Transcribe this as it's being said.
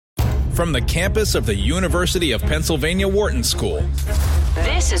from the campus of the University of Pennsylvania Wharton School.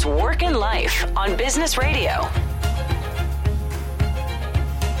 This is Work and Life on Business Radio.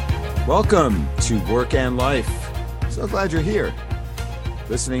 Welcome to Work and Life. So glad you're here,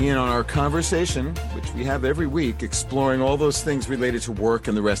 listening in on our conversation, which we have every week, exploring all those things related to work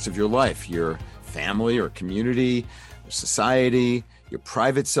and the rest of your life, your family or community, your society, your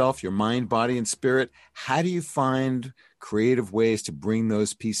private self, your mind, body, and spirit. How do you find creative ways to bring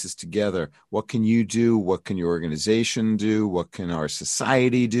those pieces together? What can you do? What can your organization do? What can our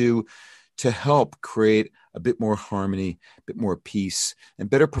society do to help create a bit more harmony, a bit more peace, and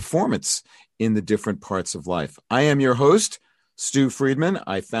better performance in the different parts of life? I am your host, Stu Friedman.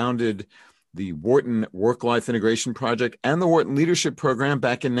 I founded the Wharton Work-Life Integration Project and the Wharton Leadership Program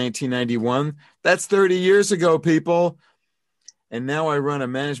back in 1991. That's 30 years ago, people. And now I run a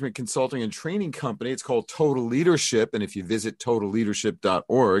management consulting and training company. It's called Total Leadership. And if you visit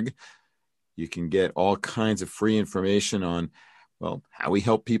totalleadership.org, you can get all kinds of free information on, well, how we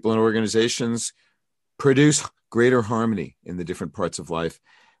help people and organizations produce greater harmony in the different parts of life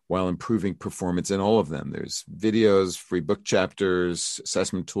while improving performance in all of them. There's videos, free book chapters,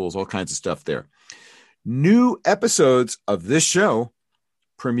 assessment tools, all kinds of stuff there. New episodes of this show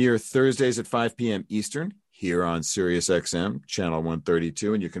premiere Thursdays at 5 p.m. Eastern here on SiriusXM, channel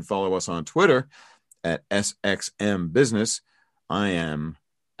 132. And you can follow us on Twitter at SXM Business. I am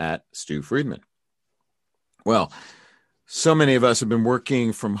at Stu Friedman. Well, so many of us have been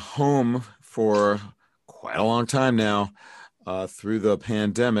working from home for quite a long time now. Through the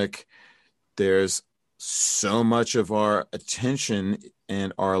pandemic, there's so much of our attention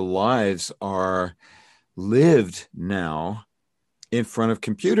and our lives are lived now in front of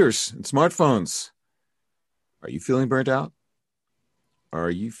computers and smartphones. Are you feeling burnt out?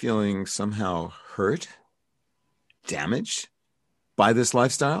 Are you feeling somehow hurt, damaged by this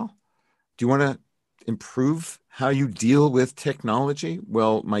lifestyle? Do you want to improve how you deal with technology?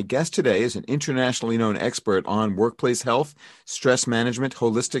 Well, my guest today is an internationally known expert on workplace health, stress management,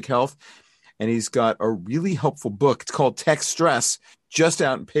 holistic health, and he's got a really helpful book. It's called Tech Stress, just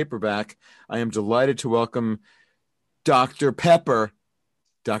out in paperback. I am delighted to welcome Dr.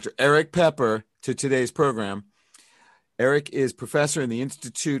 Eric Pepper, to today's program. Eric is professor in the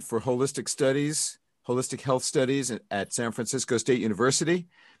Institute for Holistic Health Studies at San Francisco State University.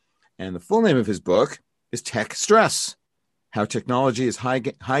 And the full name of his book is Tech Stress: How Technology is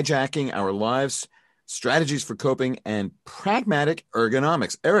Hijacking Our Lives, Strategies for Coping, and Pragmatic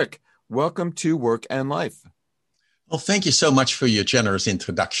Ergonomics. Eric, welcome to Work and Life. Well, thank you so much for your generous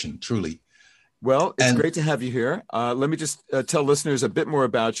introduction, truly. Well, it's great to have you here. Let me just tell listeners a bit more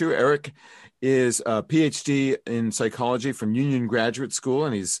about you. Eric is a PhD in psychology from Union Graduate School,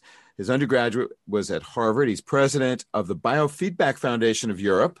 and his undergraduate was at Harvard. He's president of the Biofeedback Foundation of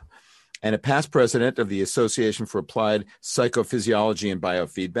Europe and a past president of the Association for Applied Psychophysiology and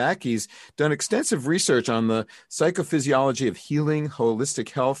Biofeedback. He's done extensive research on the psychophysiology of healing,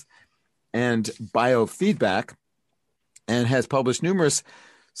 holistic health, and biofeedback, and has published numerous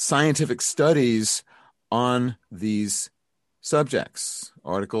scientific studies on these subjects,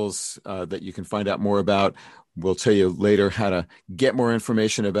 articles that you can find out more about. We'll tell you later how to get more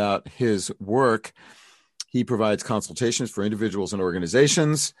information about his work. He provides consultations for individuals and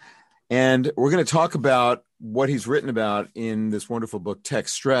organizations. And we're going to talk about what he's written about in this wonderful book, Tech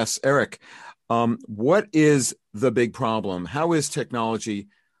Stress. Eric, what is the big problem? How is technology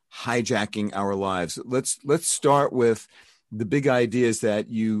hijacking our lives? Let's start with the big ideas that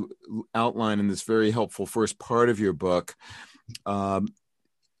you outline in this very helpful first part of your book,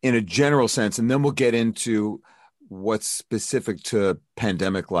 in a general sense, and then we'll get into what's specific to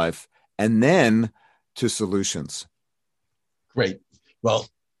pandemic life and then to solutions. Great. Well,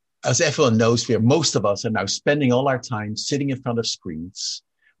 as everyone knows, most of us are now spending all our time sitting in front of screens,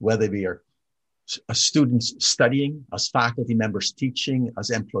 whether we are as students studying, as faculty members teaching,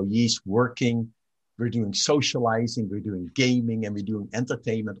 as employees working. We're doing socializing, we're doing gaming, and we're doing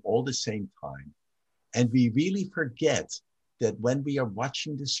entertainment all at the same time. And we really forget that when we are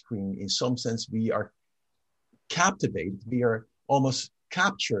watching the screen, in some sense, we are captivated, we are almost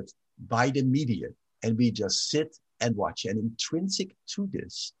captured by the media, and we just sit and watch. And intrinsic to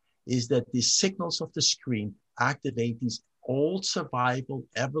this is that the signals of the screen activate these old survival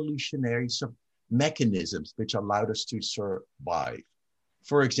evolutionary mechanisms which allowed us to survive.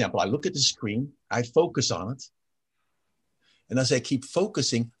 For example, I look at the screen, I focus on it, and as I keep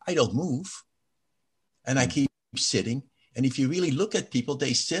focusing, I don't move, and I keep sitting. And if you really look at people,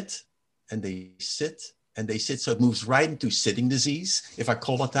 they sit and they sit and they sit. So it moves right into sitting disease, if I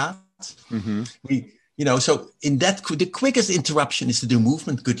call it that. Mm-hmm. So in that, the quickest interruption is to do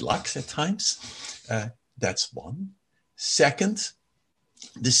movement. Good luck at times. That's one. Second,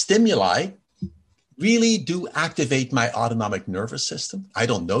 the stimuli really do activate my autonomic nervous system. I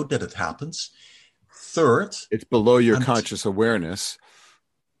don't know that it happens. Third, it's below your conscious awareness.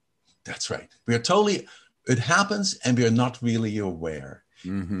 That's right. It happens and we're not really aware.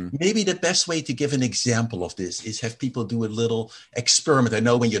 Mm-hmm. Maybe the best way to give an example of this is have people do a little experiment. I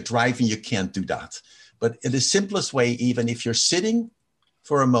know when you're driving, you can't do that. But in the simplest way, even if you're sitting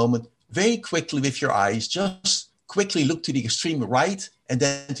for a moment, very quickly with your eyes, just quickly look to the extreme right and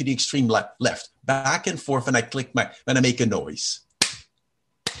then to the extreme left, back and forth. And I when I make a noise.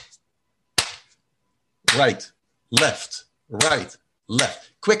 Right, left,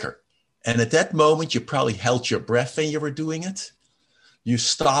 quicker. And at that moment, you probably held your breath when you were doing it. You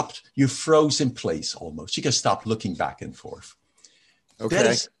stopped, you froze in place almost. You can stop looking back and forth.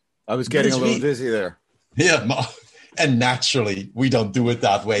 Okay. I was getting a little dizzy there. Yeah. And naturally, we don't do it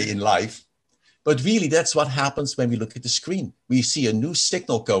that way in life. But really, that's what happens when we look at the screen. We see a new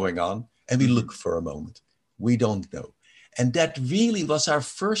signal going on and we look for a moment. We don't know. And that really was our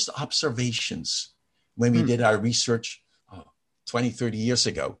first observations when we did our research 20, 30 years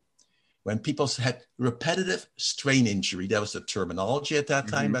ago. When people had repetitive strain injury, that was the terminology at that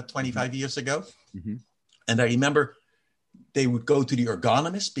time, about 25 years ago. Mm-hmm. And I remember they would go to the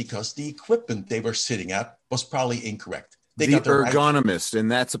ergonomist because the equipment they were sitting at was probably incorrect. The ergonomist, and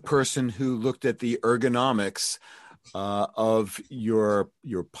that's a person who looked at the ergonomics of your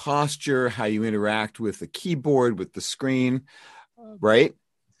posture, how you interact with the keyboard, with the screen, right?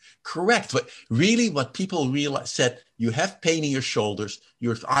 Correct. But really what people said, you have pain in your shoulders,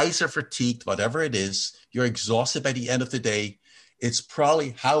 your eyes are fatigued, whatever it is, you're exhausted by the end of the day. It's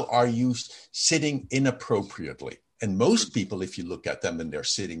probably how are you sitting inappropriately? And most people, if you look at them and they're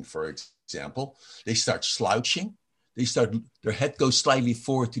sitting, for example, they start slouching. Their head goes slightly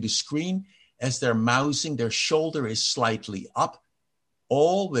forward to the screen. As they're mousing, their shoulder is slightly up,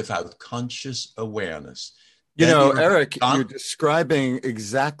 all without conscious awareness. Eric, you're describing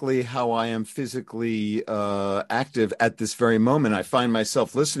exactly how I am physically active at this very moment. I find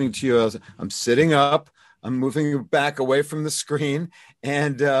myself listening to you. I'm sitting up. I'm moving back away from the screen.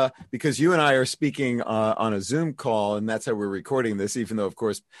 And because you and I are speaking on a Zoom call, and that's how we're recording this, even though, of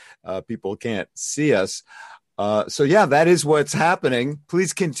course, people can't see us. So, yeah, that is what's happening.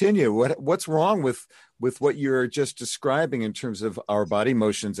 Please continue. What's wrong with what you're just describing in terms of our body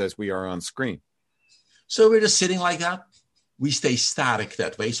motions as we are on screen? So we're just sitting like that. We stay static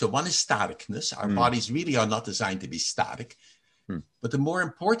that way. So one is staticness. Our bodies really are not designed to be static. But the more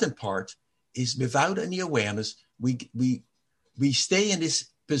important part is without any awareness, we stay in this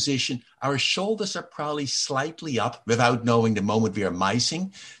position. Our shoulders are probably slightly up without knowing the moment we are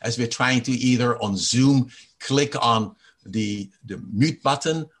micing, as we're trying to either on Zoom click on the mute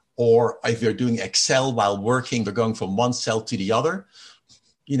button, or if you're doing Excel while working, we're going from one cell to the other.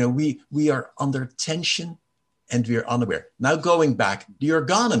 We are under tension and we're unaware. Now going back, the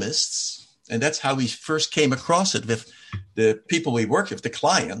ergonomists, and that's how we first came across it with the people we work with, the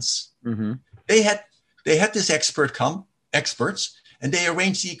clients. Mm-hmm. They had this experts, and they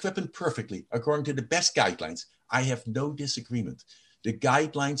arranged the equipment perfectly according to the best guidelines. I have no disagreement. The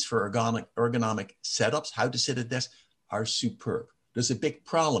guidelines for ergonomic setups, how to sit at desk, are superb. There's a big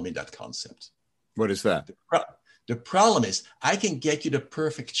problem in that concept. What is that? The problem is I can get you the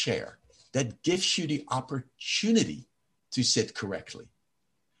perfect chair that gives you the opportunity to sit correctly.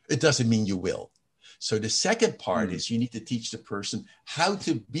 It doesn't mean you will. So the second part is you need to teach the person how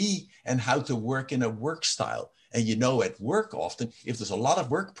to be and how to work in a work style. And at work often, if there's a lot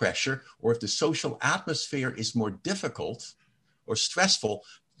of work pressure or if the social atmosphere is more difficult or stressful,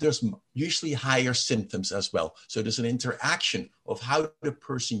 there's usually higher symptoms as well. So there's an interaction of how the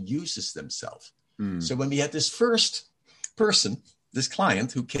person uses themselves. So when we had this first person, this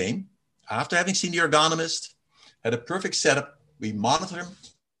client who came, after having seen the ergonomist, had a perfect setup, we monitored him,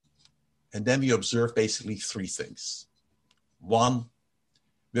 and then we observed basically three things. One,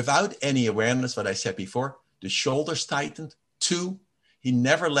 without any awareness, what I said before, the shoulders tightened. Two, he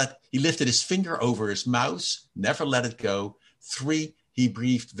lifted his finger over his mouth, never let it go. Three, he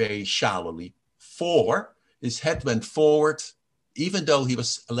breathed very shallowly. Four, his head went forward, even though he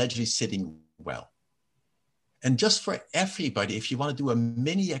was allegedly sitting well. And just for everybody, if you want to do a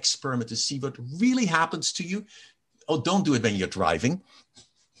mini experiment to see what really happens to you, don't do it when you're driving.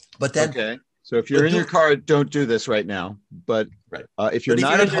 But then, okay. So if you're in your car, don't do this right now. But if you're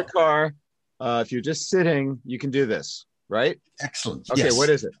not in your car, if you're just sitting, you can do this, right? Excellent. Okay. Yes. What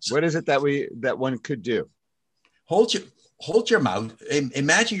is it? What is it that one could do? Hold hold your mouse.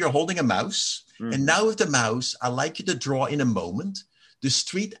 Imagine you're holding a mouse. Mm-hmm. And now with the mouse, I'd like you to draw in a moment the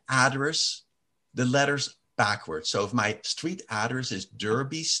street address, the letters backwards. So if my street address is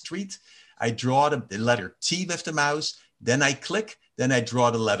Derby Street, I draw the letter T with the mouse, then I click, then I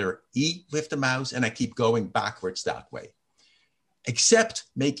draw the letter E with the mouse, and I keep going backwards that way. Except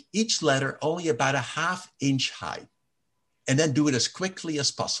make each letter only about a ½ inch high, and then do it as quickly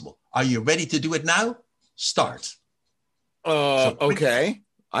as possible. Are you ready to do it now? Start. Okay.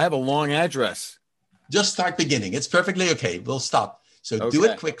 I have a long address. Just start beginning. It's perfectly okay. We'll stop. So do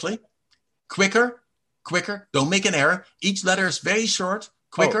it quickly. Quicker. Don't make an error. Each letter is very short.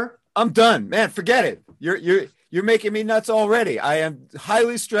 Quicker. I'm done, man. Forget it. You're making me nuts already. I am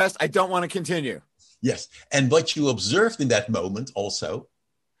highly stressed. I don't want to continue. Yes. And what you observed in that moment also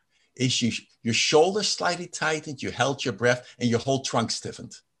is your shoulders slightly tightened, you held your breath, and your whole trunk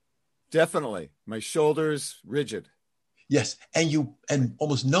stiffened. Definitely. My shoulders rigid. Yes. And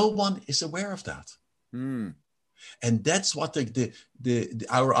almost no one is aware of that. Mm. And that's what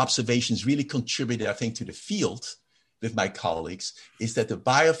our observations really contributed, I think, to the field with my colleagues, is that the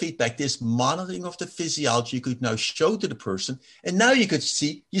biofeedback, this monitoring of the physiology, you could now show to the person. And now you could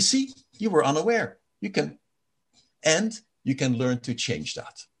see, you were unaware. You can learn to change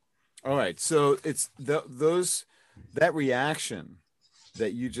that. All right. So it's that reaction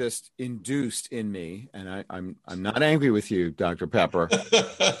that you just induced in me, and I'm not angry with you, Dr. Pepper,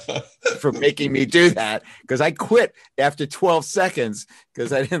 for making me do that, because I quit after 12 seconds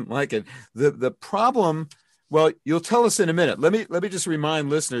because I didn't like it. The problem, well, you'll tell us in a minute. Let me just remind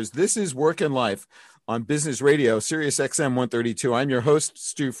listeners, this is Work and Life on Business Radio, Sirius XM 132. I'm your host,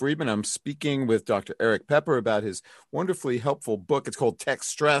 Stu Friedman. I'm speaking with Dr. Eric Pepper about his wonderfully helpful book. It's called Tech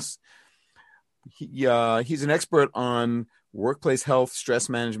Stress. He's an expert on workplace health, stress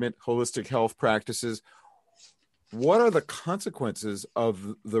management, holistic health practices. What are the consequences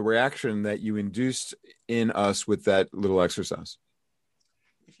of the reaction that you induced in us with that little exercise?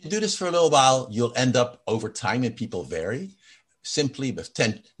 If you do this for a little while, you'll end up over time, and people vary, simply with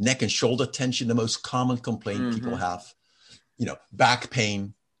neck and shoulder tension, the most common complaint people have, back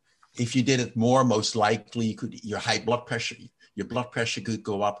pain. If you did it more, most likely your blood pressure could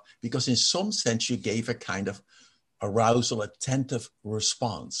go up, because in some sense you gave a kind of arousal, attentive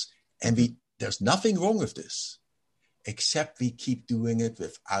response. And there's nothing wrong with this, except we keep doing it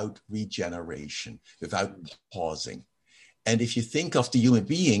without regeneration, without pausing. And if you think of the human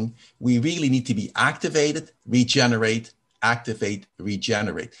being, we really need to be activated, regenerate, activate,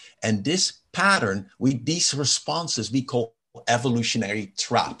 regenerate. And this pattern, these responses, we call evolutionary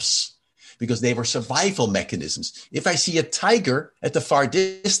traps, because they were survival mechanisms. If I see a tiger at the far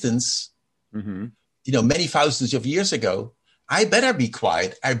distance, many thousands of years ago, I better be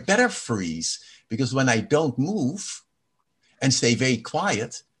quiet. I better freeze, because when I don't move and stay very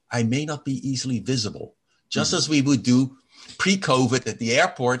quiet, I may not be easily visible. Just as we would do pre-COVID at the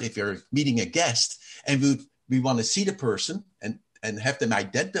airport, if you're meeting a guest and we want to see the person and have them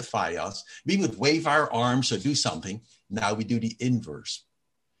identify us, we would wave our arms or do something. Now we do the inverse.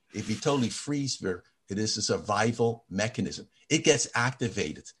 If we totally freeze, it is a survival mechanism. It gets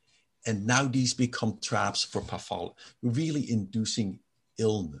activated. And now these become traps for pathology, really inducing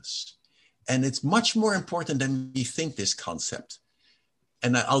illness. And it's much more important than we think, this concept.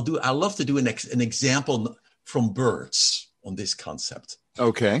 And I love to do an example from birds on this concept.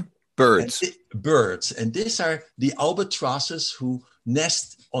 Okay, birds. Birds. And these are the albatrosses who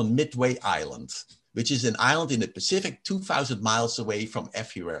nest on Midway Island, which is an island in the Pacific, 2,000 miles away from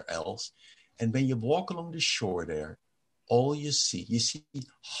everywhere else. And when you walk along the shore there, all you see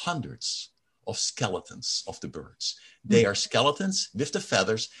hundreds of skeletons of the birds. They are skeletons with the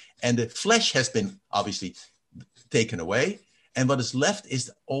feathers, and the flesh has been obviously taken away. And what is left is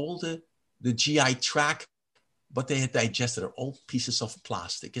all the GI tract, but they had digested are all pieces of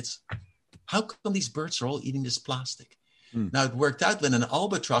plastic. How come these birds are all eating this plastic? Now, it worked out when an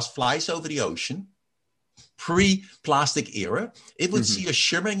albatross flies over the ocean, pre-plastic era, it would see a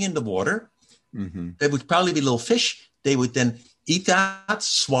shimmering in the water. There would probably be little fish. They would then eat that,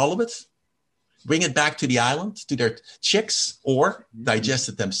 swallow it, bring it back to the island, to their chicks, or digest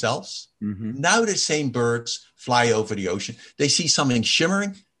it themselves. Now the same birds fly over the ocean. They see something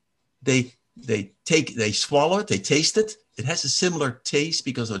shimmering. They swallow it, they taste it. It has a similar taste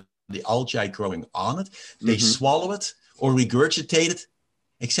because of the algae growing on it. They swallow it or regurgitate it,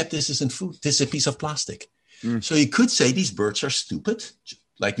 except this isn't food. This is a piece of plastic. So you could say these birds are stupid,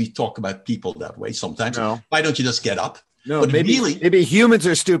 like we talk about people that way sometimes. No. Why don't you just get up? No, but maybe humans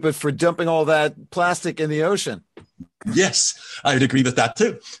are stupid for dumping all that plastic in the ocean. Yes, I would agree with that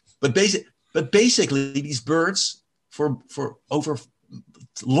too. But basically, these birds for over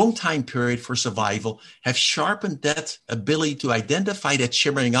long time period for survival have sharpened that ability to identify that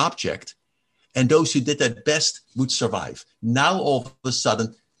shimmering object. And those who did that best would survive. Now, all of a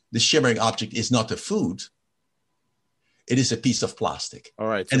sudden, the shimmering object is not a food. It is a piece of plastic. All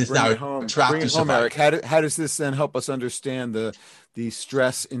right. So and it's now trapped to survive. Eric. How does this then help us understand the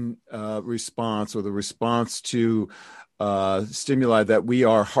stress in response, or the response to stimuli that we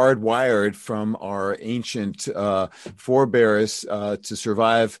are hardwired from our ancient forebears to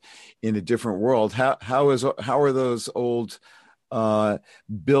survive in a different world? How are those old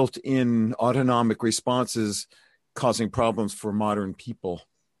built-in autonomic responses causing problems for modern people?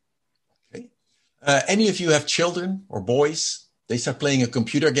 Okay. Any of you have children or boys? They start playing a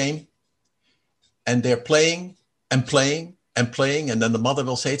computer game, and they're playing and playing and playing, and then the mother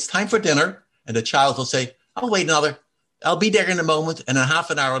will say, "It's time for dinner," and the child will say, "I'll wait another. I'll be there in a moment." And a half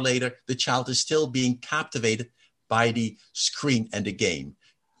an hour later, the child is still being captivated by the screen and the game,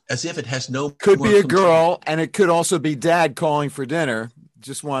 as if it has no. Could be a girl, and it could also be dad calling for dinner.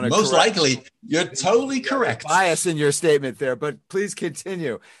 Just want to most likely, you're totally correct. Bias in your statement there, but please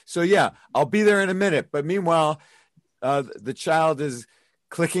continue. So yeah, I'll be there in a minute. But meanwhile, the child is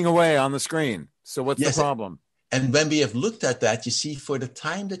clicking away on the screen. So what's the problem? And when we have looked at that, you see, for the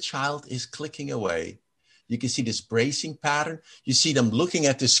time the child is clicking away, you can see this bracing pattern. You see them looking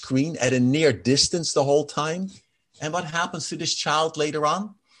at the screen at a near distance the whole time. And what happens to this child later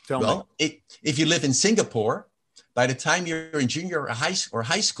on? If you live in Singapore, by the time you're in junior or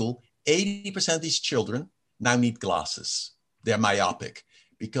high school, 80% of these children now need glasses. They're myopic.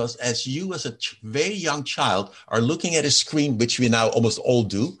 Because as you as a very young child are looking at a screen, which we now almost all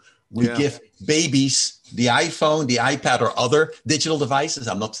do, we give babies the iPhone, the iPad, or other digital devices.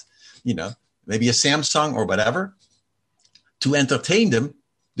 I'm not, maybe a Samsung or whatever, to entertain them.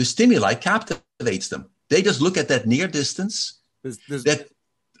 The stimuli captivates them. They just look at that near distance that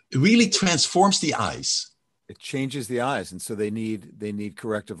really transforms the eyes. It changes the eyes, and so they need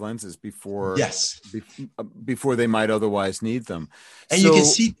corrective lenses before before they might otherwise need them. And you can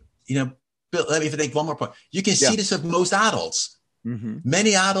see, Bill, let me take one more point. You can see this with most adults. Mm-hmm.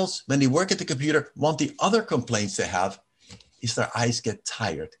 Many adults, when they work at the computer, one of the other complaints they have is their eyes get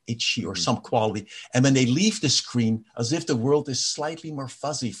tired, itchy, or some quality. And when they leave the screen, as if the world is slightly more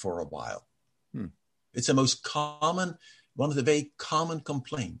fuzzy for a while. It's the most common, one of the very common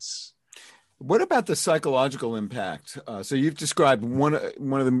complaints. What about the psychological impact? So you've described one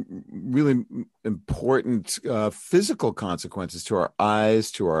of the really important physical consequences to our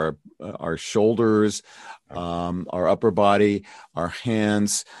eyes, to our shoulders, our upper body, our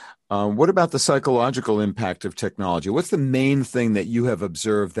hands. What about the psychological impact of technology? What's the main thing that you have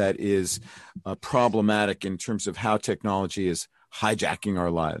observed that is problematic in terms of how technology is hijacking our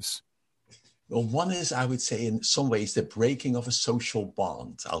lives? Well, one is, I would say, in some ways, the breaking of a social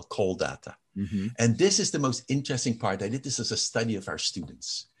bond. I'll call that. Mm-hmm. And this is the most interesting part. I did this as a study of our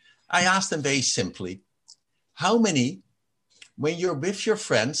students. I asked them very simply, how many, when you're with your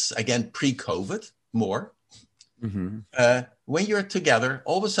friends, again, pre-COVID, more, when you're together,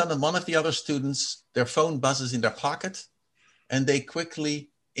 all of a sudden one of the other students, their phone buzzes in their pocket, and they quickly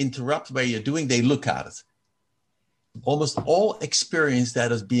interrupt where you're doing, they look at it. Almost all experience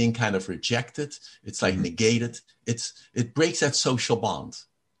that as being kind of rejected. It's like negated. It breaks that social bond.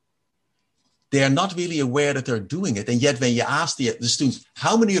 They are not really aware that they're doing it. And yet when you ask the students,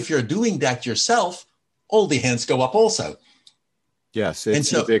 how many of you are doing that yourself? All the hands go up also. Yes,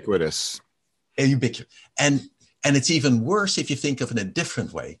 it's ubiquitous. Ubiquitous. And it's even worse if you think of it in a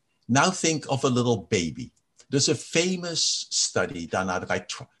different way. Now think of a little baby. There's a famous study done out of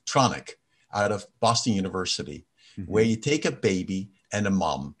Tronic, out of Boston University, where you take a baby and a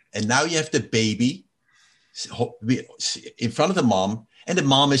mom, and now you have the baby in front of the mom, and the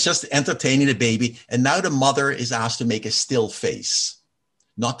mom is just entertaining the baby, and now the mother is asked to make a still face,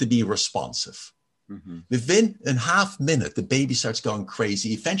 not to be responsive. Mm-hmm. Within a half minute, the baby starts going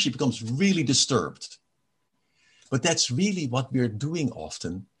crazy, eventually becomes really disturbed. But that's really what we're doing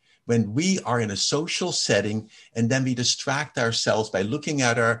often when we are in a social setting, and then we distract ourselves by looking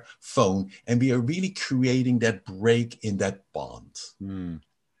at our phone, and we are really creating that break in that bond.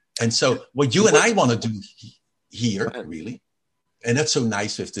 And so what you and I want to do here, really, and that's so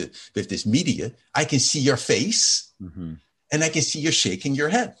nice with this media, I can see your face, and I can see you shaking your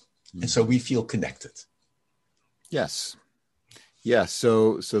head. And so we feel connected. Yes. Yes.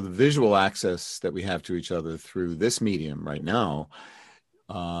 So the visual access that we have to each other through this medium right now,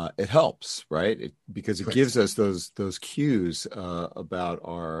 it helps, right? Because it gives us those cues about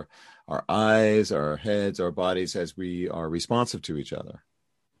our eyes, our heads, our bodies as we are responsive to each other.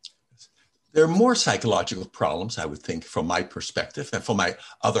 There are more psychological problems, I would think, from my perspective and from my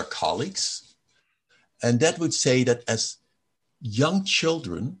other colleagues. And that would say that as young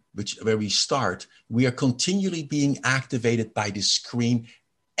children, where we start, we are continually being activated by the screen,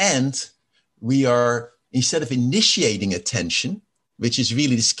 and we are, instead of initiating attention, which is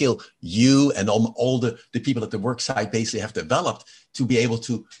really the skill you and all the people at the work site basically have developed to be able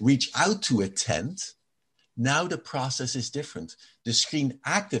to reach out to attend. Now the process is different. The screen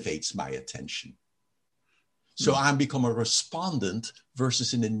activates my attention. So I become a respondent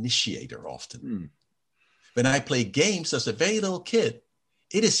versus an initiator often. When I play games as a very little kid,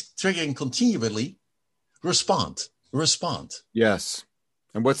 it is triggering continually, respond. Yes.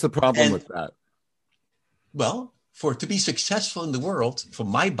 And what's the problem with that? Well, to be successful in the world, from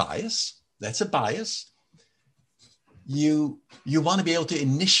my bias, that's a bias, you want to be able to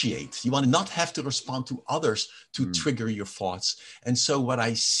initiate. You want to not have to respond to others to trigger your thoughts. And so what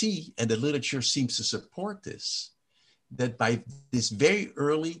I see, and the literature seems to support this, that by this very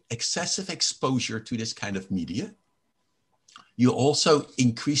early excessive exposure to this kind of media, you also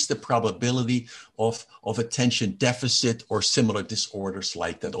increase the probability of attention deficit or similar disorders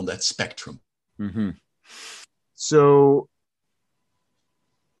like that on that spectrum. Mm-hmm. So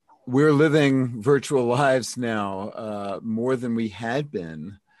we're living virtual lives now more than we had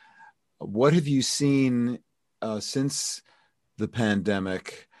been. What have you seen since the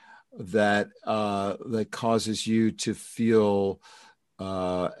pandemic that causes you to feel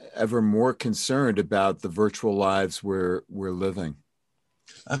ever more concerned about the virtual lives we're living?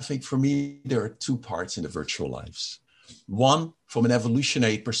 I think for me, there are two parts in the virtual lives. One, from an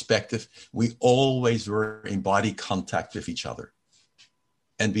evolutionary perspective, we always were in body contact with each other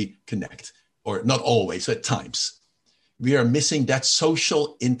and we connect, or not always, at times. We are missing that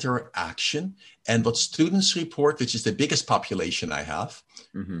social interaction. And what students report, which is the biggest population I have,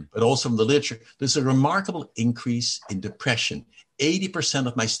 but also from the literature, there's a remarkable increase in depression. 80%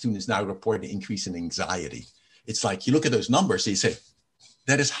 of my students now report an increase in anxiety. It's like you look at those numbers, and you say,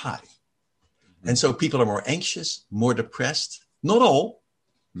 that is high. And so people are more anxious, more depressed. Not all.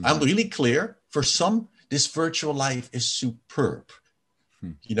 I'm really clear. For some, this virtual life is superb.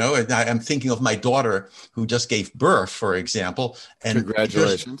 You know, and I'm thinking of my daughter who just gave birth, for example. And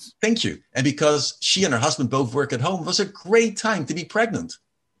congratulations. Thank you. And because she and her husband both work at home, it was a great time to be pregnant.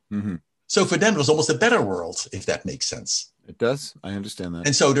 So for them, it was almost a better world, if that makes sense. It does. I understand that.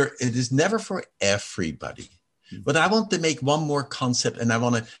 And so it is never for everybody. But I want to make one more concept, and I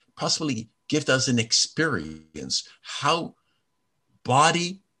want to possibly give us an experience how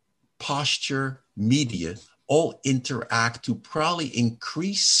body, posture, media all interact to probably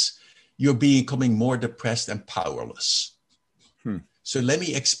increase your becoming more depressed and powerless. So let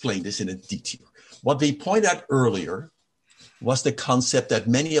me explain this in a detail. What we pointed out earlier was the concept that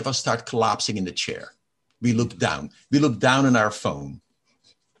many of us start collapsing in the chair. We look down. We look down on our phone.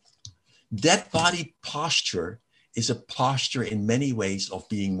 That body posture is a posture in many ways of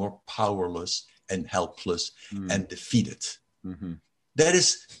being more powerless and helpless and defeated. That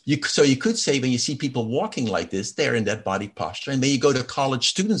is, so you could say when you see people walking like this, they're in that body posture. And when you go to college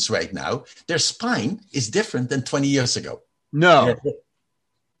students right now, their spine is different than 20 years ago. No.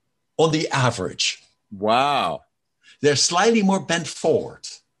 On the average. Wow. They're slightly more bent forward.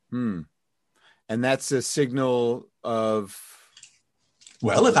 And that's a signal of...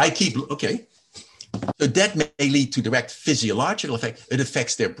 Well, if I keep... Okay. So that may lead to direct physiological effect. It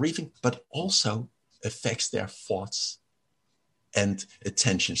affects their breathing, but also affects their thoughts and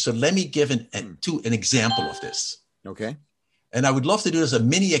attention. So let me give an example of this. Okay. And I would love to do this as a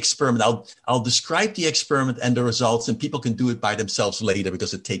mini experiment. I'll describe the experiment and the results, and people can do it by themselves later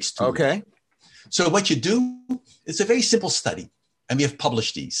because it takes two. Okay. So what you do, it's a very simple study, and we have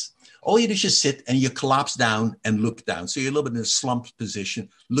published these. All you do is just sit and you collapse down and look down. So you're a little bit in a slumped position,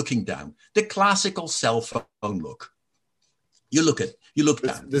 looking down. The classical cell phone look. You look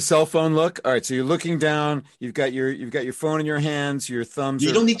down. The cell phone look. All right. So you're looking down. You've got your phone in your hands. Your thumbs.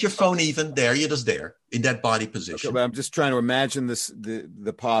 You don't need your phone even there. You're just there in that body position. Okay, but I'm just trying to imagine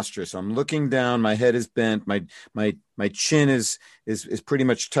the posture. So I'm looking down. My head is bent. My chin is pretty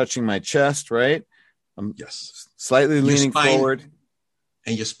much touching my chest. Right. I'm slightly leaning forward.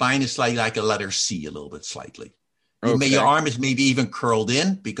 And your spine is slightly like a letter C, a little bit slightly. Okay. Your arm is maybe even curled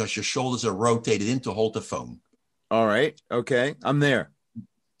in because your shoulders are rotated in to hold the phone. All right. Okay. I'm there.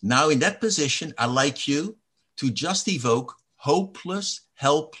 Now in that position, I like you to just evoke hopeless,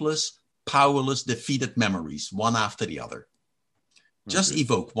 helpless, powerless, defeated memories, one after the other. Just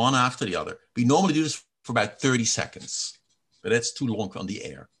evoke one after the other. We normally do this for about 30 seconds, but that's too long on the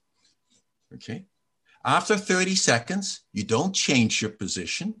air. Okay. After 30 seconds, you don't change your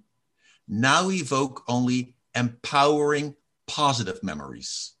position. Now evoke only empowering positive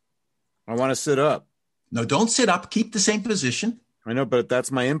memories. I want to sit up. No, don't sit up. Keep the same position. I know, but that's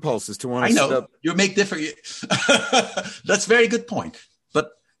my impulse is to want to sit up. You make different. That's a very good point.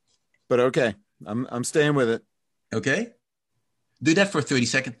 But okay, I'm staying with it. Okay. Do that for 30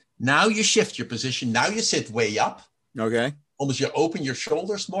 seconds. Now you shift your position. Now you sit way up. Okay. Almost you open your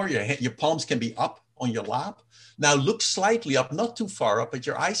shoulders more. Your palms can be up on your lap. Now look slightly up, not too far up, but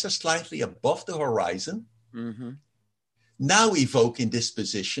your eyes are slightly above the horizon. Mm-hmm. Now evoke in this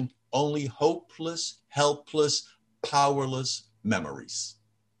position only hopeless, helpless, powerless memories.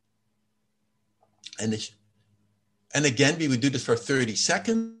 And again, we would do this for 30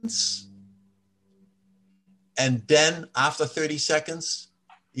 seconds. And then after 30 seconds,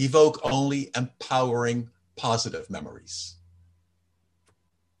 evoke only empowering positive memories.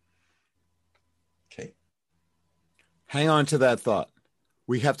 Okay. Hang on to that thought.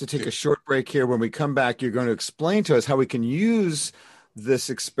 We have to take a short break here. When we come back, you're going to explain to us how we can use this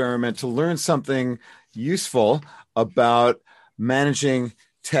experiment to learn something useful about managing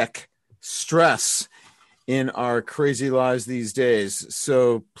tech stress in our crazy lives these days.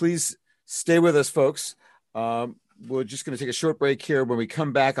 So please stay with us, folks. We're just going to take a short break here. When we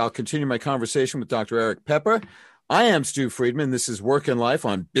come back, I'll continue my conversation with Dr. Eric Pepper. I am Stu Friedman. This is Work and Life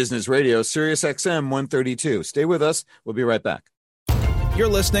on Business Radio, Sirius XM 132. Stay with us. We'll be right back. You're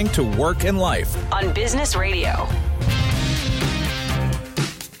listening to Work and Life on Business Radio.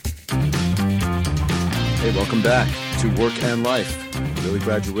 Hey, welcome back to Work and Life. Really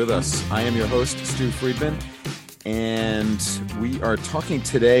glad you're with us. I am your host, Stu Friedman, and we are talking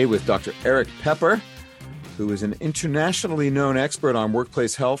today with Dr. Eric Pepper, who is an internationally known expert on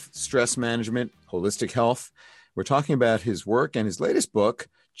workplace health, stress management, holistic health. We're talking about his work and his latest book,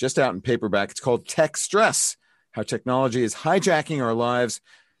 just out in paperback. It's called Tech Stress: How Technology is Hijacking Our Lives,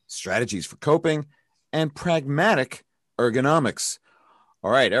 Strategies for Coping, and Pragmatic Ergonomics. All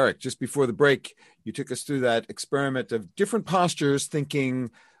right, Eric, just before the break, you took us through that experiment of different postures,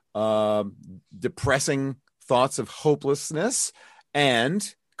 thinking depressing thoughts of hopelessness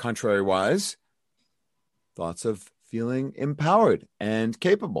and, contrary-wise, thoughts of feeling empowered and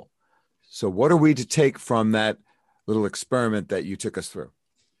capable. So what are we to take from that little experiment that you took us through?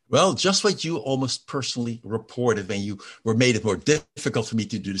 Well, just what you almost personally reported when you were made it more difficult for me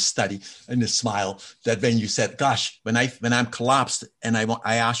to do the study, and the smile that when you said, gosh, when I'm collapsed and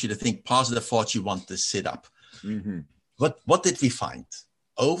I asked you to think positive thoughts, you want to sit up. Mm-hmm. What did we find?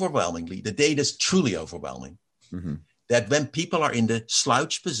 Overwhelmingly, the data is truly overwhelming, that when people are in the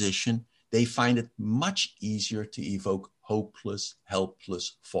slouch position, they find it much easier to evoke hopeless,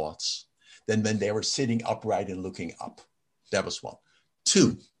 helpless thoughts than when they were sitting upright and looking up. That was one.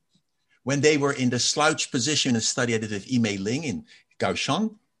 Two, when they were in the slouch position, a study I did with Yimei Ling in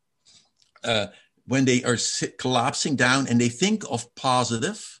Kaohsiung, when they are collapsing down and they think of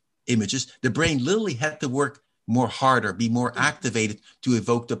positive images, the brain literally had to work more harder, be more activated to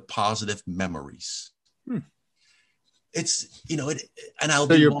evoke the positive memories. It's,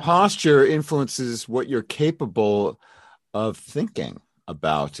 so your posture influences what you're capable of thinking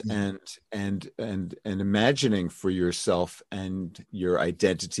about and imagining for yourself and your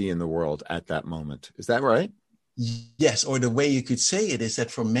identity in the world at that moment. Is that right? Yes. Or the way you could say it is that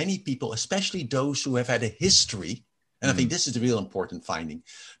for many people, especially those who have had a history, and I think this is the real important finding,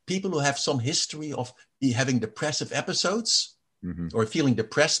 people who have some history of having depressive episodes, or feeling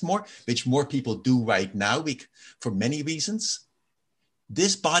depressed more, which more people do right now for many reasons,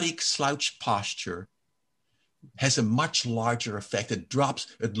 this body slouch posture has a much larger effect.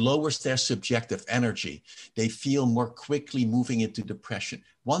 It lowers their subjective energy. They feel more quickly moving into depression.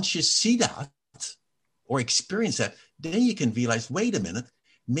 Once you see that or experience that, then you can realize, wait a minute,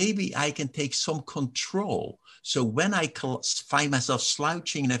 maybe I can take some control. So when I find myself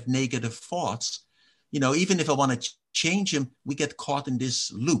slouching and have negative thoughts, even if I want to change them, we get caught in this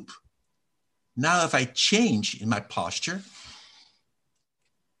loop. Now, if I change in my posture,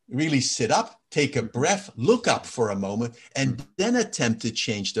 really sit up, take a breath, look up for a moment, and then attempt to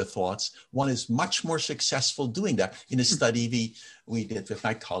change the thoughts, one is much more successful doing that in a study we did with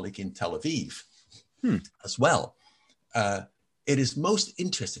my colleague in Tel Aviv as well. It is most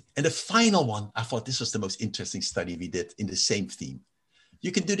interesting. And the final one, I thought this was the most interesting study we did in the same theme.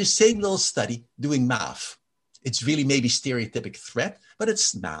 You can do the same little study doing math. It's really maybe stereotypic threat, but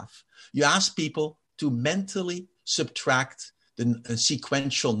it's math. You ask people to mentally subtract the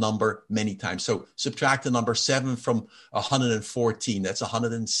sequential number many times. So subtract the number 7 from 114. That's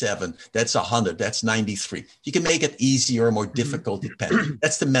 107. That's 100. That's 93. You can make it easier or more difficult, depending.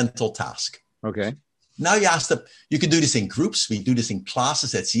 That's the mental task. Okay. Now you ask them, you can do this in groups. We do this in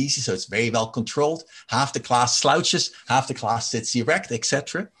classes. That's easy. So it's very well controlled. Half the class slouches, half the class sits erect,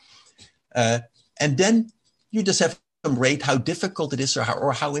 etc. And then you just have them rate how difficult it is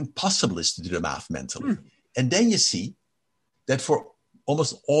or how impossible it is to do the math mentally. And then you see that for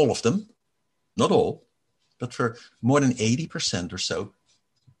almost all of them, not all, but for more than 80% or so,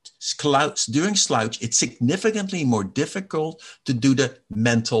 during slouch, it's significantly more difficult to do the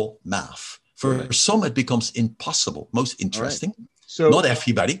mental math. For some, it becomes impossible. Most interesting. Right. So not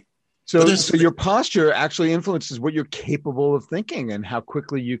everybody. So your posture actually influences what you're capable of thinking and how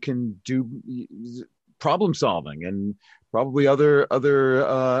quickly you can do problem solving and probably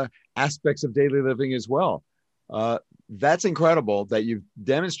other aspects of daily living as well. That's incredible that you've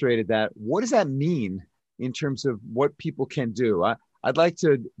demonstrated that. What does that mean in terms of what people can do? I'd like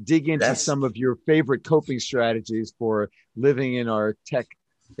to dig into some of your favorite coping strategies for living in our tech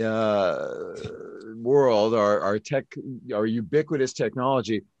world, our ubiquitous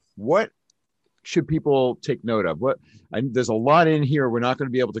technology. What should people take note of? There's a lot in here. We're not going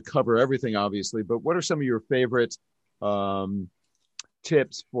to be able to cover everything, obviously, but what are some of your favorite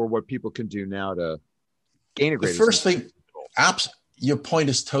tips for what people can do now to gain a greater? The first thing, your point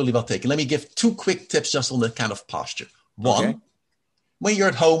is totally well taken. Let me give 2 quick tips just on the kind of posture. One, when you're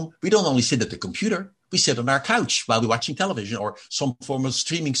at home, we don't only sit at the computer. We sit on our couch while we're watching television or some form of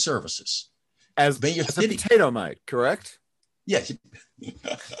streaming services. As a potato might, correct? Yes.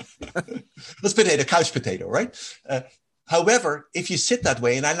 Let's potato, couch potato, right? However, if you sit that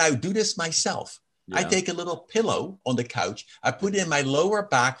way, and I now do this myself, I take a little pillow on the couch. I put it in my lower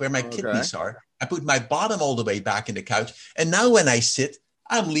back where my kidneys are. I put my bottom all the way back in the couch. And now when I sit,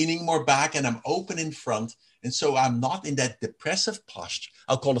 I'm leaning more back and I'm open in front. And so I'm not in that depressive posture.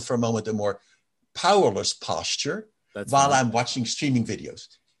 I'll call it for a moment a more powerless posture while I'm watching streaming videos.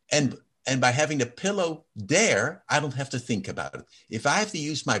 And by having the pillow there, I don't have to think about it. If I have to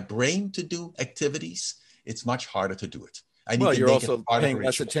use my brain to do activities, it's much harder to do it. You're also paying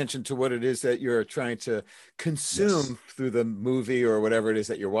less attention to what it is that you're trying to consume through the movie or whatever it is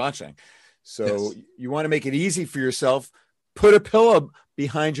that you're watching. So you want to make it easy for yourself. Put a pillow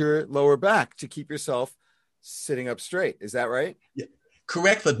behind your lower back to keep yourself sitting up straight. Is that right? Yeah.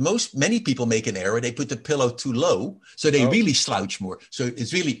 Correct, but many people make an error. They put the pillow too low, so they really slouch more. So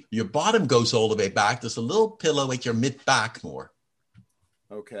it's really your bottom goes all the way back. There's a little pillow at your mid back more.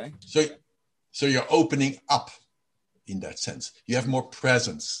 Okay. So you're opening up in that sense. You have more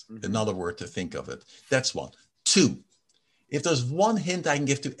presence. Another word to think of it. That's one. 2, if there's one hint I can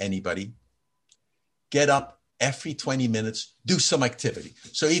give to anybody, get up every 20 minutes, do some activity.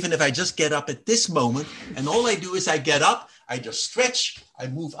 So even if I just get up at this moment and all I do is I get up, I just stretch, I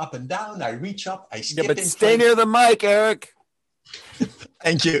move up and down, I reach up, I skip. Yeah, but stay near the mic, Eric.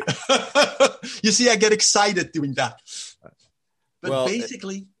 Thank you. You see, I get excited doing that. But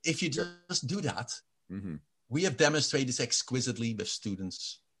basically, if you just do that, we have demonstrated this exquisitely with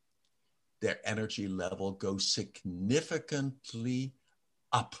students. Their energy level goes significantly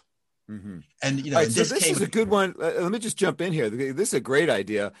up. And this is a good one. Let me just jump in here. This is a great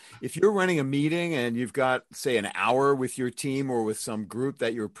idea. If you're running a meeting and you've got, say, an hour with your team or with some group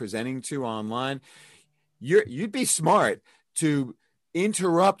that you're presenting to online, you'd be smart to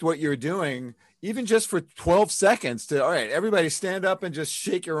interrupt what you're doing, even just for 12 seconds. All right, everybody stand up and just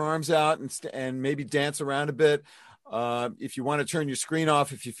shake your arms out and maybe dance around a bit. If you want to turn your screen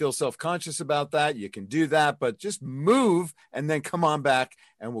off, if you feel self-conscious about that, you can do that, but just move and then come on back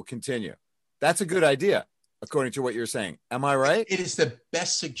and we'll continue. That's a good idea, according to what you're saying. Am I right? It is the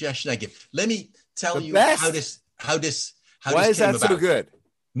best suggestion I give. Let me tell you how this Why is that about. So good?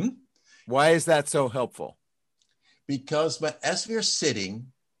 Why is that so helpful? Because as we're sitting,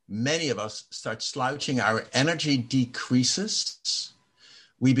 many of us start slouching. Our energy decreases.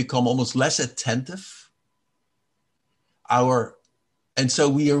 We become almost less attentive. And so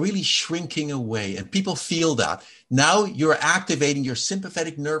we are really shrinking away, and people feel that. Now you're activating your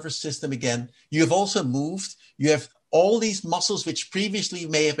sympathetic nervous system again. You have also moved. You have all these muscles which previously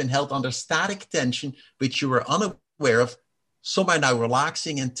may have been held under static tension, which you were unaware of. Some are now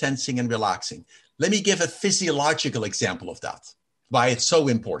relaxing and tensing and relaxing. Let me give a physiological example of that, why it's so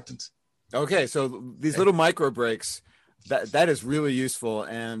important. Okay, so these little micro breaks, that is really useful.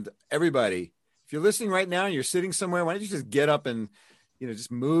 And everybody, if you're listening right now and you're sitting somewhere, why don't you just get up and,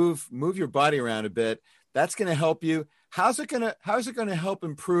 just move your body around a bit. That's going to help you. How's it going to help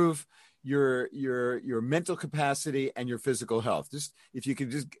improve your mental capacity and your physical health? Just if you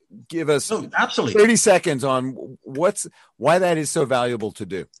could just give us absolutely 30 seconds on why that is so valuable to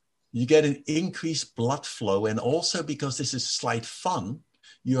do. You get an increased blood flow, and also because this is slight fun,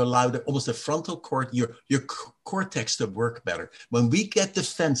 you allow almost the frontal your cortex to work better. When we get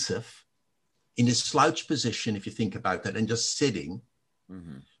defensive in this slouch position, if you think about that, and just sitting,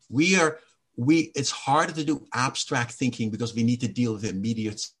 it's harder to do abstract thinking because we need to deal with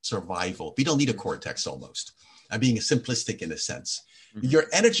immediate survival. We don't need a cortex almost. I'm being simplistic in a sense. Your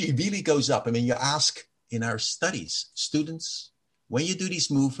energy really goes up. I mean, you ask in our studies, students, when you do these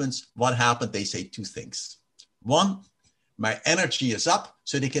movements, what happened? They say two things. One, my energy is up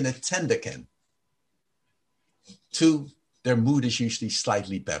so they can attend again. Two, their mood is usually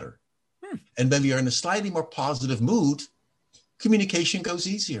slightly better. And when we are in a slightly more positive mood, communication goes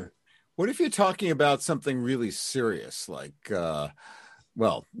easier. What if you're talking about something really serious, like,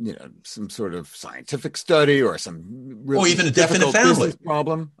 some sort of scientific study or some really or even a deaf in a family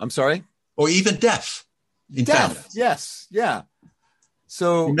problem? I'm sorry? Or even deaf in family. Yes. Yeah.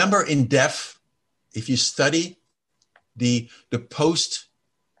 So remember in deaf, if you study the post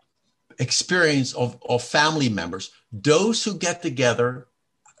experience of family members, those who get together,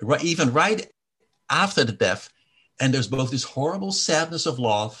 even right after the death, and there's both this horrible sadness of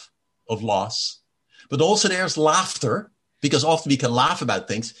loss, but also there's laughter, because often we can laugh about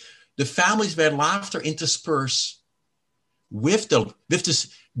things. The families where laughter intersperse with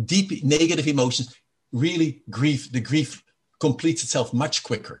this deep negative emotions, really the grief completes itself much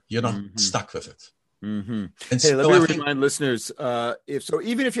quicker. You're not stuck with it. And hey, let me remind listeners,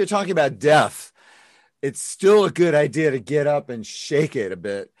 even if you're talking about death, it's still a good idea to get up and shake it a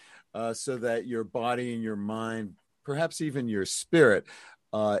bit so that your body and your mind, perhaps even your spirit,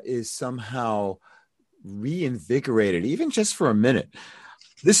 is somehow reinvigorated, even just for a minute.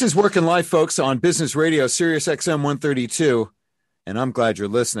 This is Work and Life, folks, on Business Radio, Sirius XM 132. And I'm glad you're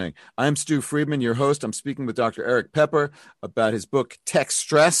listening. I'm Stu Friedman, your host. I'm speaking with Dr. Eric Pepper about his book, Tech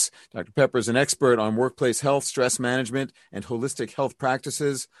Stress. Dr. Pepper is an expert on workplace health, stress management, and holistic health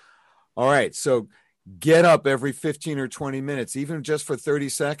practices. All right, so get up every 15 or 20 minutes, even just for 30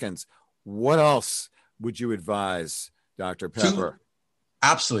 seconds. What else would you advise, Dr. Pepper?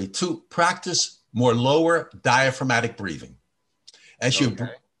 Absolutely. To practice more lower diaphragmatic breathing.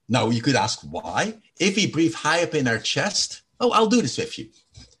 Now, you could ask why. If we breathe high up in our chest, I'll do this with you.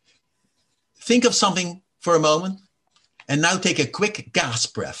 Think of something for a moment and now take a quick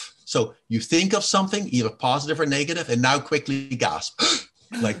gasp breath. So you think of something, either positive or negative, and now quickly gasp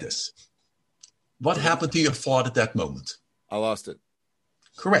like this. What happened to your thought at that moment? I lost it.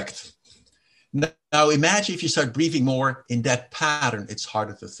 Correct. Now imagine if you start breathing more in that pattern, it's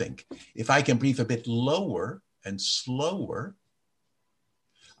harder to think. If I can breathe a bit lower and slower,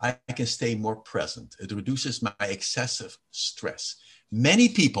 I can stay more present. It reduces my excessive stress. Many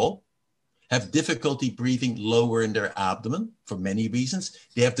people have difficulty breathing lower in their abdomen for many reasons.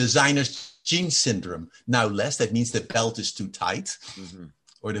 They have designer's jeans syndrome. Now less, that means the belt is too tight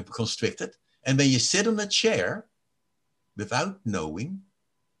or they're constricted. And when you sit on a chair without knowing,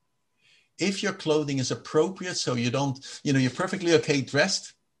 if your clothing is appropriate, so you don't, you're perfectly okay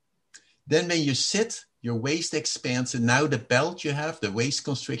dressed, then when you sit, your waist expands, and now the belt you have, the waist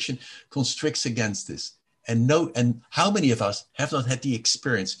constriction, constricts against this. And how many of us have not had the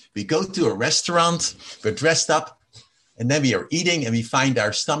experience? We go to a restaurant, we're dressed up, and then we are eating, and we find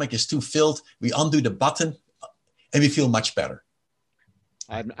our stomach is too filled. We undo the button, and we feel much better.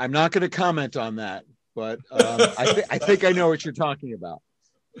 I'm not going to comment on that, but I think I know what you're talking about.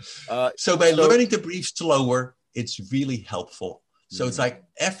 So by learning to breathe slower, it's really helpful. So it's like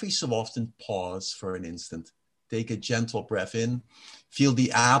every so often pause for an instant, take a gentle breath in, feel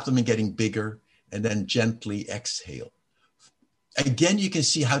the abdomen getting bigger, and then gently exhale. Again, you can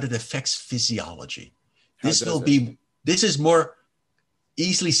see how that affects physiology. This is more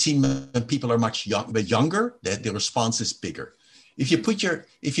easily seen when people are much younger, that the response is bigger. If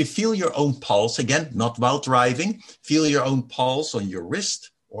you feel your own pulse, again, not while driving, feel your own pulse on your wrist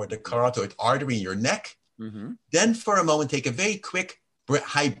or the carotid artery in your neck. Then for a moment, take a very quick,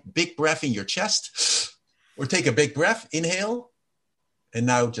 big breath in your chest, or take a big breath, inhale, and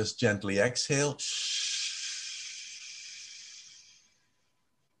now just gently exhale.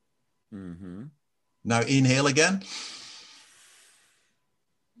 Now inhale again.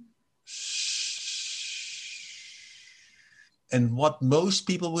 And what most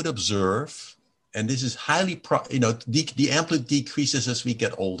people would observe, and this is highly, the amplitude decreases as we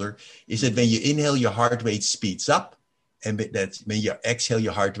get older, is that when you inhale, your heart rate speeds up, and that when you exhale,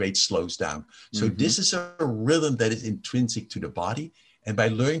 your heart rate slows down. So this is a rhythm that is intrinsic to the body. And by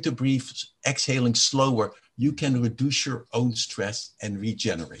learning to breathe, exhaling slower, you can reduce your own stress and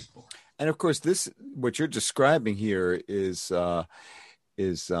regenerate more. And of course, what you're describing here is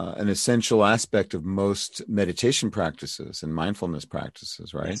is an essential aspect of most meditation practices and mindfulness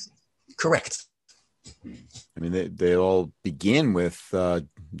practices, right? Yes. Correct. I mean, they all begin with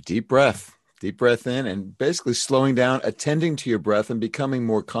deep breath in, and basically slowing down, attending to your breath, and becoming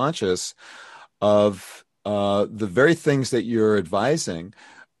more conscious of the very things that you're advising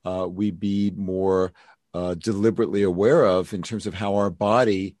we be more deliberately aware of in terms of how our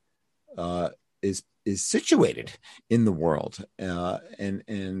body is situated in the world, and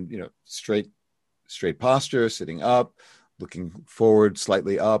straight posture, sitting up, looking forward,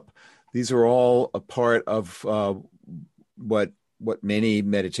 slightly up. These are all a part of what many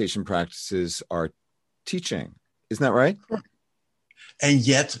meditation practices are teaching. Isn't that right? And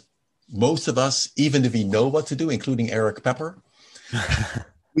yet, most of us, even if we know what to do, including Eric Pepper,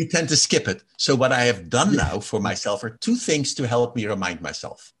 we tend to skip it. So what I have done now for myself are two things to help me remind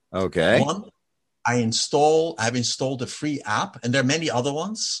myself. Okay. One, I've installed a free app, and there are many other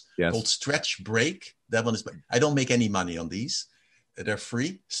ones called Stretch Break. That one is, I don't make any money on these. They're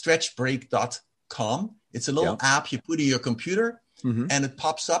free. Stretchbreak.com. It's a little app you put in your computer, and it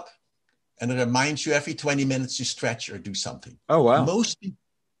pops up, and it reminds you every 20 minutes to stretch or do something. Oh, wow.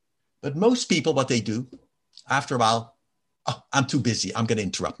 But most people, what they do after a while, I'm too busy. I'm going to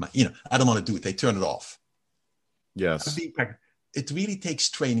interrupt I don't want to do it. They turn it off. Yes. It really takes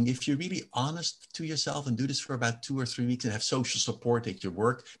training. If you're really honest to yourself and do this for about 2 or 3 weeks and have social support at your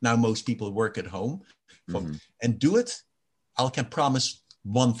work. Now, most people work at home and do it. I can promise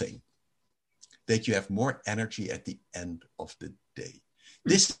one thing, that you have more energy at the end of the day.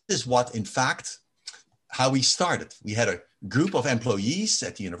 This is what, in fact, how we started. We had a group of employees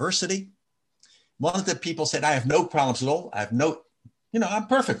at the university. One of the people said, I have no problems at all. I'm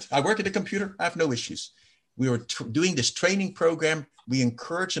perfect. I work at a computer. I have no issues. We were doing this training program. We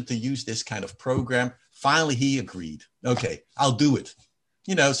encouraged him to use this kind of program. Finally, he agreed. Okay, I'll do it.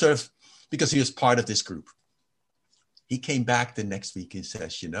 Sort of because he was part of this group. He came back the next week and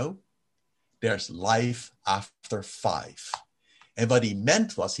says, there's life after 5. And what he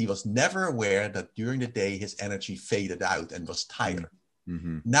meant was he was never aware that during the day his energy faded out and was tired.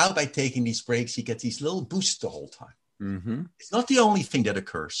 Mm-hmm. Now, by taking these breaks, he gets these little boosts the whole time. Mm-hmm. It's not the only thing that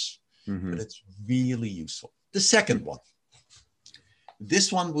occurs, but it's really useful. The second one,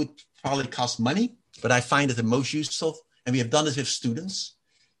 this one would probably cost money, but I find it the most useful. And we have done this with students.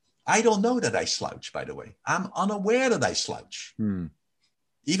 I don't know that I slouch, by the way. I'm unaware that I slouch,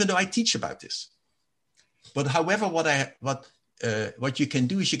 even though I teach about this. But however, what you can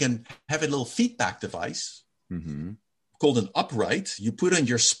do is you can have a little feedback device called an upright. You put on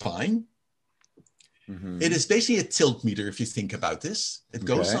your spine. It is basically a tilt meter, if you think about this. It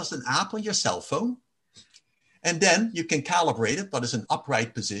goes as an app on your cell phone. And then you can calibrate it, but it's an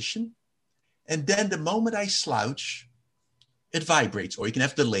upright position. And then the moment I slouch, it vibrates, or you can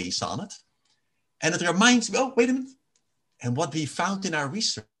have delays on it. And it reminds me, oh, wait a minute. And what we found in our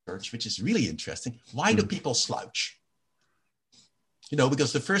research, which is really interesting, why do people slouch?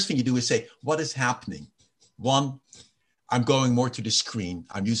 Because the first thing you do is say, what is happening? One, I'm going more to the screen.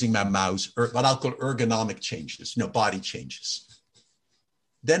 I'm using my mouse, or what I'll call ergonomic changes, body changes.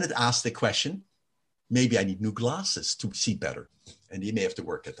 Then it asks the question, maybe I need new glasses to see better. And you may have to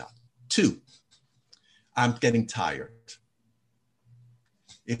work at that. 2, I'm getting tired.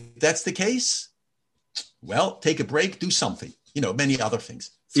 If that's the case, well, take a break, do something, many other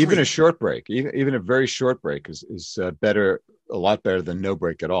things. 3, even a short break, even a very short break is better, a lot better than no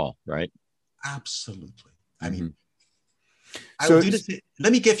break at all, right? Absolutely. I mean, I will do this.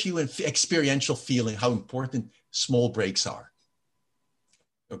 Let me give you an experiential feeling how important small breaks are.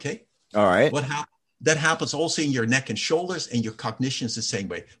 Okay? All right. That happens also in your neck and shoulders, and your cognition is the same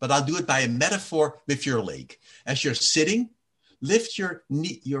way. But I'll do it by a metaphor with your leg. As you're sitting, lift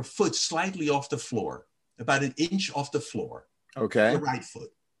your foot slightly off the floor, about an inch off the floor. Okay. The right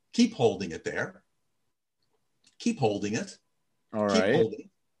foot. Keep holding it there. Keep holding it. All Keep right. holding it.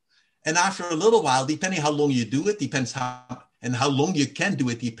 And after a little while, depending how long you do it, depends how long you can do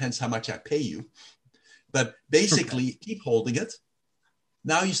it, depends how much I pay you. But basically, keep holding it.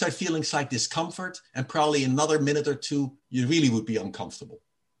 Now you start feeling slight discomfort, and probably another minute or 2, you really would be uncomfortable.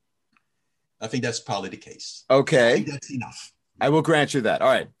 I think that's probably the case. Okay. I think that's enough. I will grant you that. All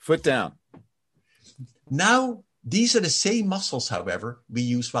right. Foot down. Now, these are the same muscles, however, we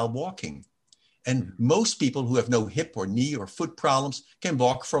use while walking. And most people who have no hip or knee or foot problems can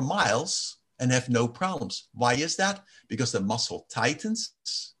walk for miles and have no problems. Why is that? Because the muscle tightens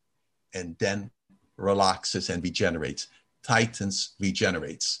and then relaxes and regenerates. Tightens,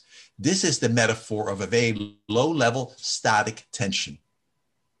 regenerates. This is the metaphor of a very low-level static tension,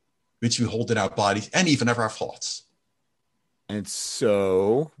 which we hold in our bodies and even of our thoughts. And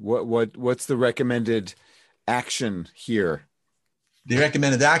so what's the recommended action here? The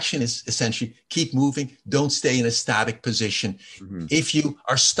recommended action is essentially keep moving. Don't stay in a static position. Mm-hmm. If you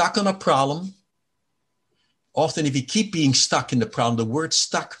are stuck on a problem, often if you keep being stuck in the problem, the word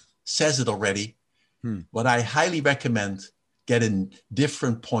stuck says it already. What I highly recommend, get a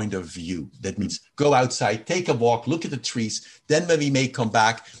different point of view. That means go outside, take a walk, look at the trees. Then when we may come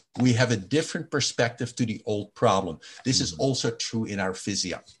back, we have a different perspective to the old problem. This is also true in our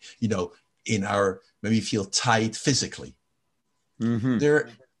physio, when we feel tight physically.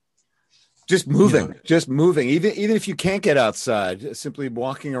 Just moving. Even if you can't get outside, simply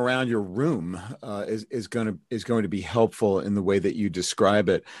walking around your room is going to be helpful in the way that you describe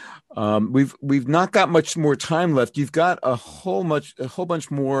it. We've not got much more time left. You've got a whole bunch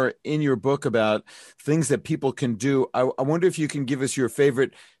more in your book about things that people can do. I wonder if you can give us your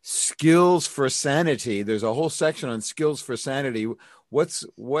favorite skills for sanity. There's a whole section on skills for sanity. What's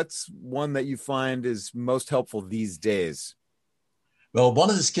one that you find is most helpful these days? Well, one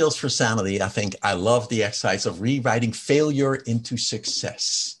of the skills for sanity, I think I love the exercise of rewriting failure into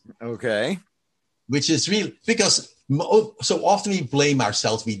success. Okay. Which is real, because so often we blame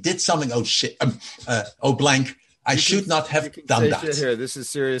ourselves. We did something, blank. I should not have done that. Here, this is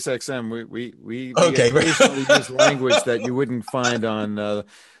Sirius XM. We okay. occasionally use language that you wouldn't find on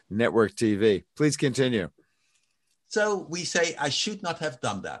network TV. Please continue. So we say, I should not have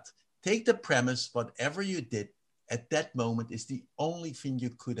done that. Take the premise, whatever you did at that moment is the only thing you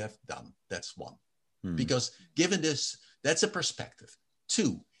could have done. That's one. Because given this, that's a perspective.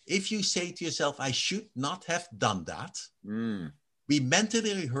 Two, if you say to yourself, I should not have done that, we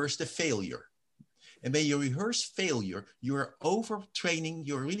mentally rehearse the failure. And when you rehearse failure, you're overtraining,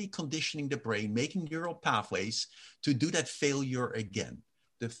 you're really conditioning the brain, making neural pathways to do that failure again.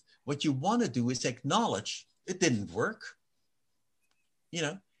 What you want to do is acknowledge it didn't work,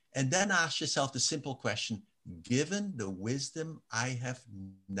 and then ask yourself the simple question, given the wisdom I have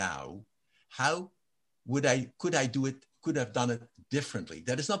now, how could I have done it differently?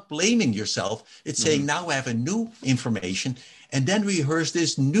 That is not blaming yourself. It's saying, now I have a new information, and then rehearse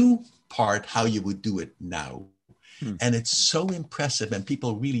this new part, how you would do it now. And it's so impressive when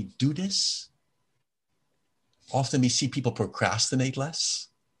people really do this. Often we see people procrastinate less,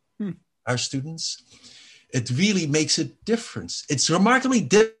 our students. It really makes a difference. It's remarkably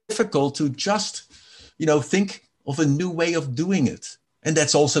difficult to just think of a new way of doing it. And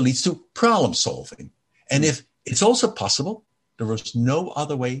that also leads to problem solving. And if it's also possible, there was no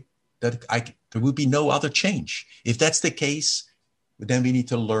other way there would be no other change. If that's the case, then we need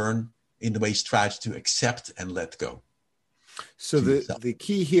to learn in the way strategy to accept and let go. So the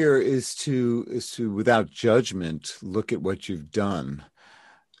key here is to without judgment, look at what you've done.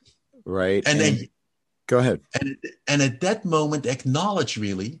 Right. And then go ahead. And at that moment, acknowledge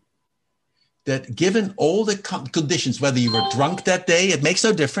really that given all the conditions, whether you were drunk that day, it makes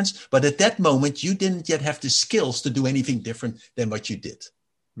no difference. But at that moment, you didn't yet have the skills to do anything different than what you did.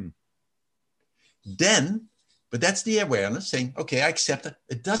 But that's the awareness saying, okay, I accept it.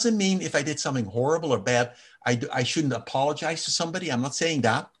 It doesn't mean if I did something horrible or bad, I shouldn't apologize to somebody. I'm not saying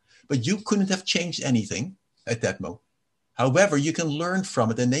that, but you couldn't have changed anything at that moment. However, you can learn from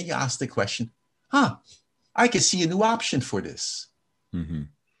it. And then you ask the question, I can see a new option for this.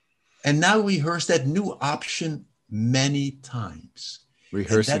 And now rehearse that new option many times.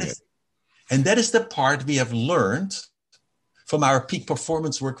 Rehearsing it. And that is the part we have learned from our peak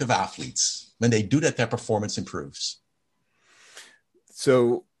performance work with athletes. When they do that, their performance improves.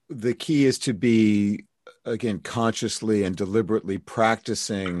 So the key is to be, again, consciously and deliberately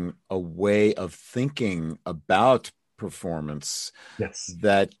practicing a way of thinking about performance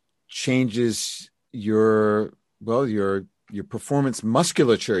that changes your performance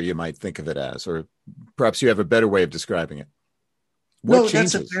musculature, you might think of it as, or perhaps you have a better way of describing it. What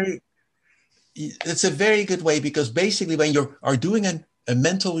changes? It's a very good way, because basically when you are doing a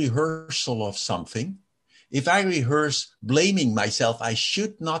mental rehearsal of something, if I rehearse blaming myself, I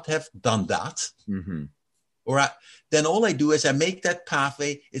should not have done that. Then all I do is I make that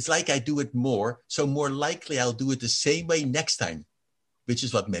pathway. It's like I do it more. So more likely I'll do it the same way next time, which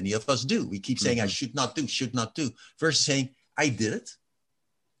is what many of us do. We keep saying, I should not do, versus saying, I did it.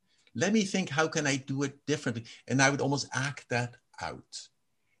 Let me think, how can I do it differently? And I would almost act that out.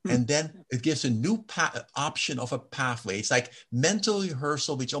 And then it gives a new option of a pathway. It's like mental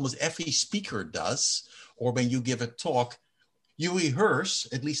rehearsal, which almost every speaker does. Or when you give a talk, you rehearse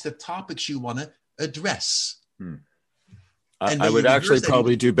at least the topics you want to address. I would actually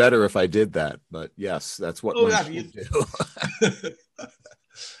probably do better if I did that. But yes, that's what you do.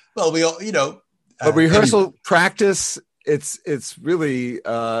 Well, we all, But rehearsal practice it's really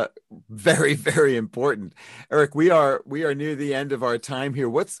very, very important. Eric, we are near the end of our time here.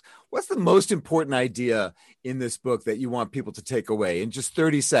 What's the most important idea in this book that you want people to take away in just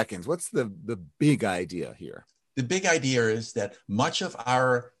 30 seconds? What's the big idea here? The big idea is that much of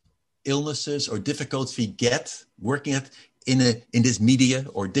our illnesses or difficulties we get working in this media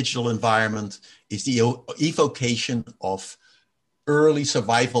or digital environment is the evocation of early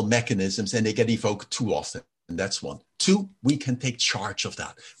survival mechanisms, and they get evoked too often. And that's one. Two, we can take charge of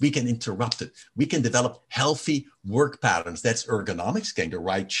that. We can interrupt it. We can develop healthy work patterns. That's ergonomics, getting the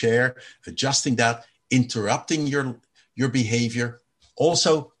right chair, adjusting that, interrupting your behavior.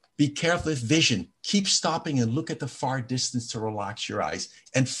 Also, be careful with vision. Keep stopping and look at the far distance to relax your eyes.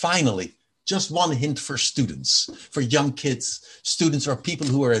 And finally, just one hint for students, for young kids, students or people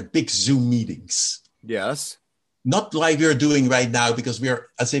who are at big Zoom meetings. Yes. Not like we're doing right now, because we are,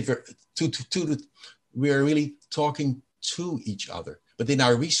 as if we are really talking to each other. But in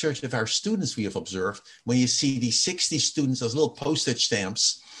our research of our students, we have observed when you see these 60 students as little postage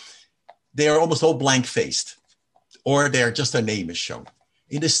stamps, they are almost all blank-faced, or they're just their name is shown.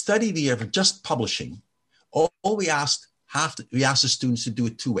 In the study we are just publishing, all we asked the students to do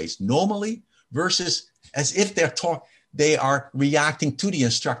it two ways: normally versus as if they are reacting to the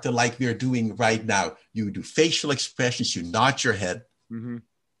instructor like we are doing right now. You do facial expressions, you nod your head. Mm-hmm.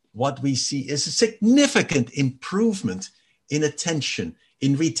 What we see is a significant improvement in attention,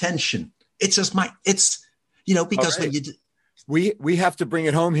 in retention. It's just because when you we have to bring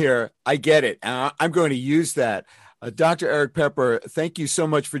it home here. I get it. I'm going to use that. Dr. Eric Pepper, thank you so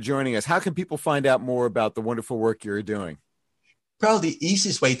much for joining us. How can people find out more about the wonderful work you're doing? Probably the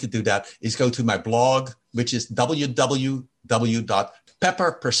easiest way to do that is go to my blog, which is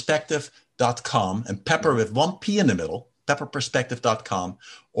www.pepperperspective.com, and pepper with one P in the middle, pepperperspective.com.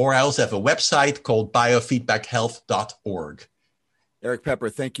 Or I also have a website called biofeedbackhealth.org. Eric Pepper,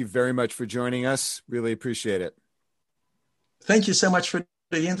 thank you very much for joining us. Really appreciate it. Thank you so much for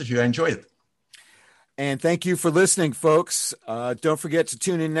the interview. I enjoyed it. And thank you for listening, folks. Don't forget to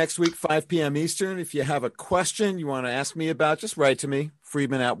tune in next week, 5 p.m. Eastern. If you have a question you want to ask me about, just write to me,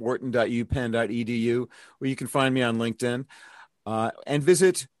 friedman@wharton.upenn.edu, or you can find me on LinkedIn. And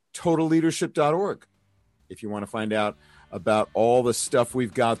visit totalleadership.org if you want to find out about all the stuff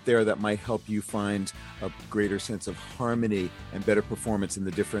we've got there that might help you find a greater sense of harmony and better performance in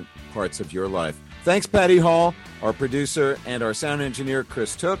the different parts of your life. Thanks, Patty Hall, our producer, and our sound engineer,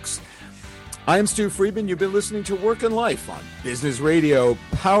 Chris Tooks. I am Stu Friedman. You've been listening to Work and Life on Business Radio,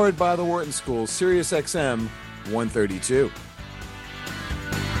 powered by the Wharton School, Sirius XM 132.